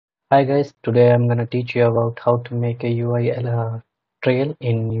Hi guys, today I'm gonna teach you about how to make a UI trail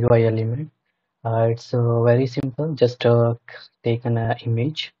in UI element. It's very simple. Just take an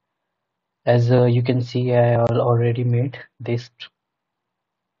image. As you can see, I already made this.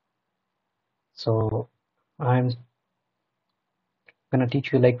 So I'm gonna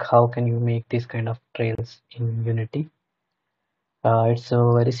teach you like how can you make this kind of trails in Unity. It's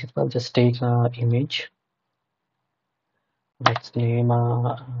very simple. Just take an image. Let's name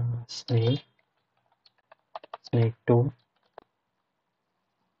snake 2.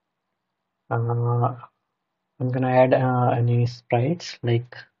 Uh, I'm gonna add any sprites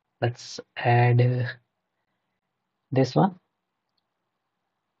like let's add this one.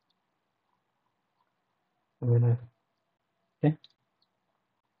 I'm gonna okay,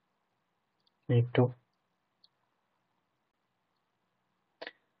 make two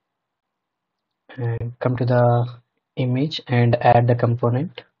and come to the image and add the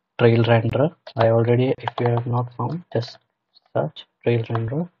component trail renderer. I already, if you have not found, just search trail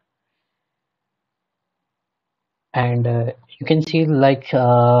renderer and you can see like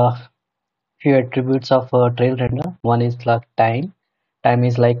few attributes of trail render. One is like time. Time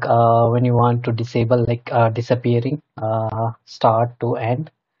is like when you want to disable like disappearing start to end.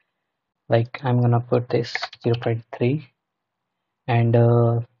 Like I'm gonna put this 0.3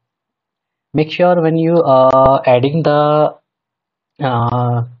 and make sure when you adding the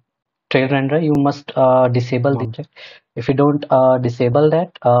uh, trail render you must disable the object. If you don't disable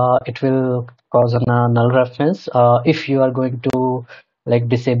that it will cause a null reference if you are going to like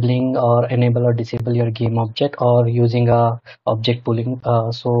disabling or enable or disable your game object or using a object pooling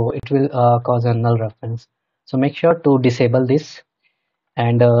so it will cause a null reference. So make sure to disable this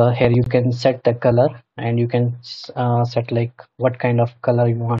and here you can set the color and you can set like what kind of color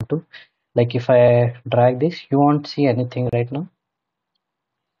you want to. Like if I drag this you won't see anything right now.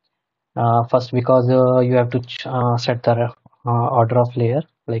 First because you have to set the order of layer.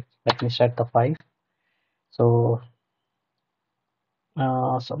 Like let me set the 5. So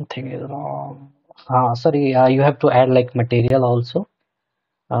something is wrong. Sorry, you have to add like material also.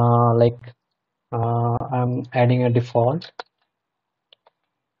 Like I'm adding a default,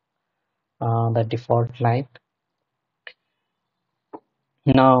 the default line.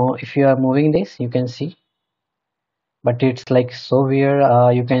 Now if you are moving this you can see, but it's like so weird.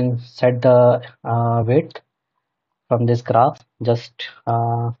 You can set the width from this graph. Just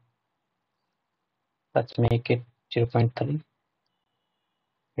let's make it 0.3.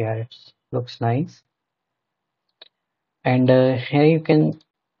 Yeah, it looks nice. And here you can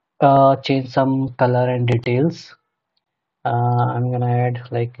change some color and details. I'm gonna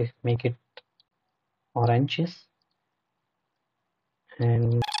add like make it oranges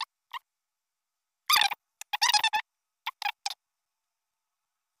and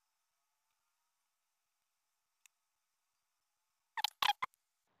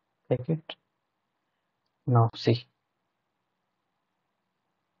take it. Now see,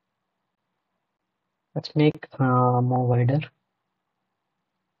 let's make more wider.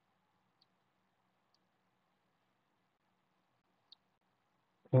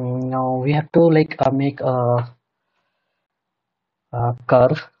 Now we have to like make a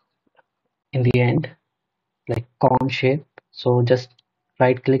curve in the end, like cone shape. So just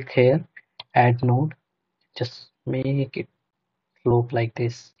right click here, add node, just make it look like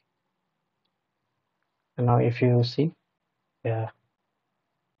this. And now if you see, yeah,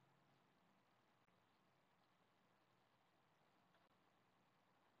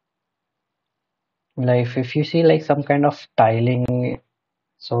 like if you see like some kind of tiling,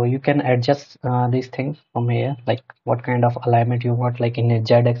 so you can adjust these things from here, like what kind of alignment you want, like in a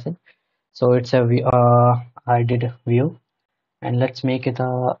Z axis. So it's a I did view, and let's make it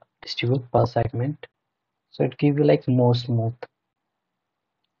a distribute per segment. So it give you like more smooth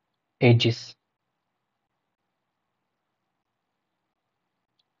edges.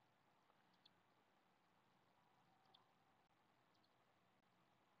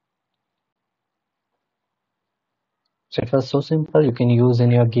 So it was so simple. You can use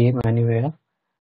in your game anywhere.